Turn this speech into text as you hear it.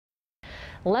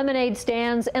Lemonade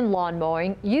stands and lawn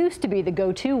mowing used to be the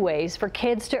go-to ways for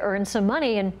kids to earn some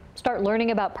money and start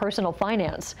learning about personal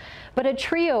finance. But a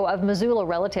trio of Missoula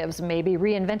relatives may be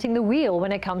reinventing the wheel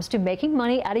when it comes to making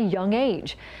money at a young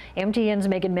age. MTN's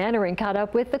Megan Mannering caught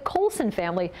up with the Colson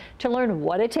family to learn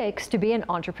what it takes to be an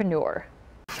entrepreneur.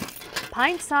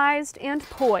 Pint-sized and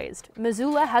poised,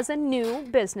 Missoula has a new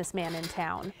businessman in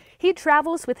town. He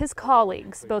travels with his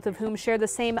colleagues, both of whom share the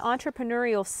same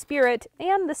entrepreneurial spirit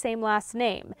and the same last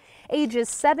name. Ages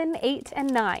 7, 8,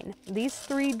 and 9, these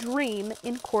three dream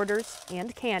in quarters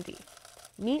and candy.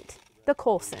 Meet the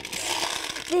Colsons.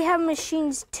 They have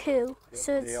machines too.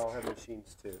 So they all have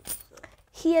machines too. So.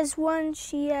 He has one,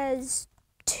 she has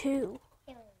 2,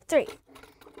 3.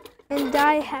 And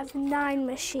I have 9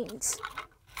 machines.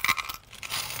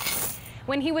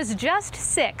 When he was just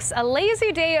 6, a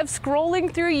lazy day of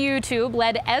scrolling through YouTube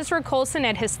led Ezra Colson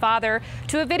and his father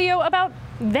to a video about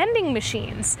vending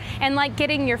machines. And like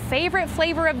getting your favorite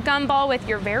flavor of gumball with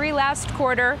your very last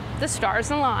quarter, the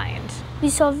stars aligned. We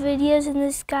saw videos and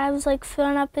this guy was like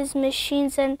filling up his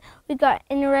machines, and we got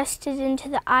interested into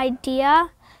the idea.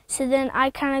 So then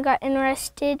I kind of got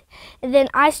interested, and then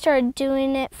I started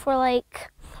doing it for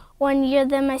like 1 year.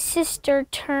 Then my sister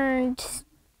turned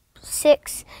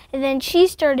 6, and then she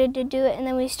started to do it, and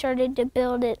then we started to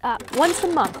build it up. Once a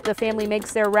month, the family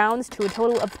makes their rounds to a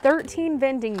total of 13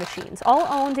 vending machines, all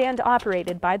owned and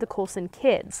operated by the Colson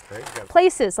kids.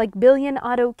 Places like Billion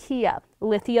Auto Kia,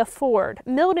 Lithia Ford,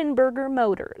 Mildenberger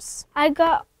Motors. I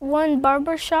got one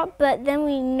barber shop, but then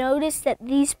we noticed that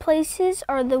these places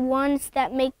are the ones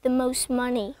that make the most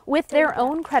money. With their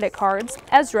own credit cards,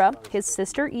 Ezra, his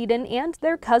sister Eden, and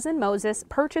their cousin Moses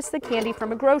purchase the candy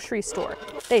from a grocery store.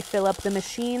 They fill up the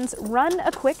machines, run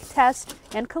a quick test,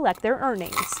 and collect their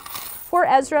earnings. For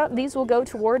Ezra, these will go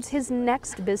towards his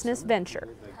next business venture.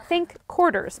 Think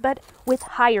quarters, but with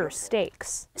higher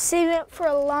stakes. Save it for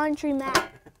a laundromat.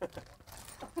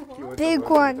 Big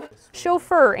one.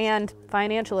 Chauffeur and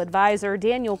financial advisor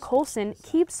Daniel Colson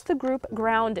keeps the group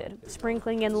grounded,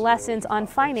 sprinkling in lessons on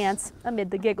finance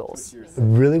amid the giggles.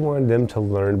 Really wanted them to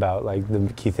learn about like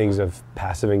the key things of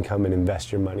passive income and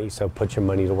invest your money. So put your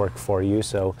money to work for you.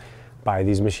 So buy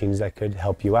these machines that could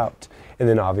help you out. And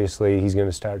then obviously he's going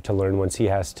to start to learn once he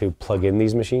has to plug in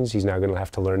these machines, he's now going to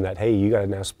have to learn that, hey, you got to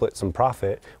now split some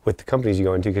profit with the companies you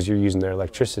go into because you're using their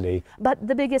electricity. But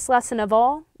the biggest lesson of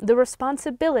all, the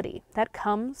responsibility that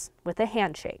comes with a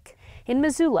handshake. In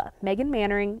Missoula, Megan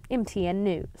Mannering, MTN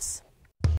News.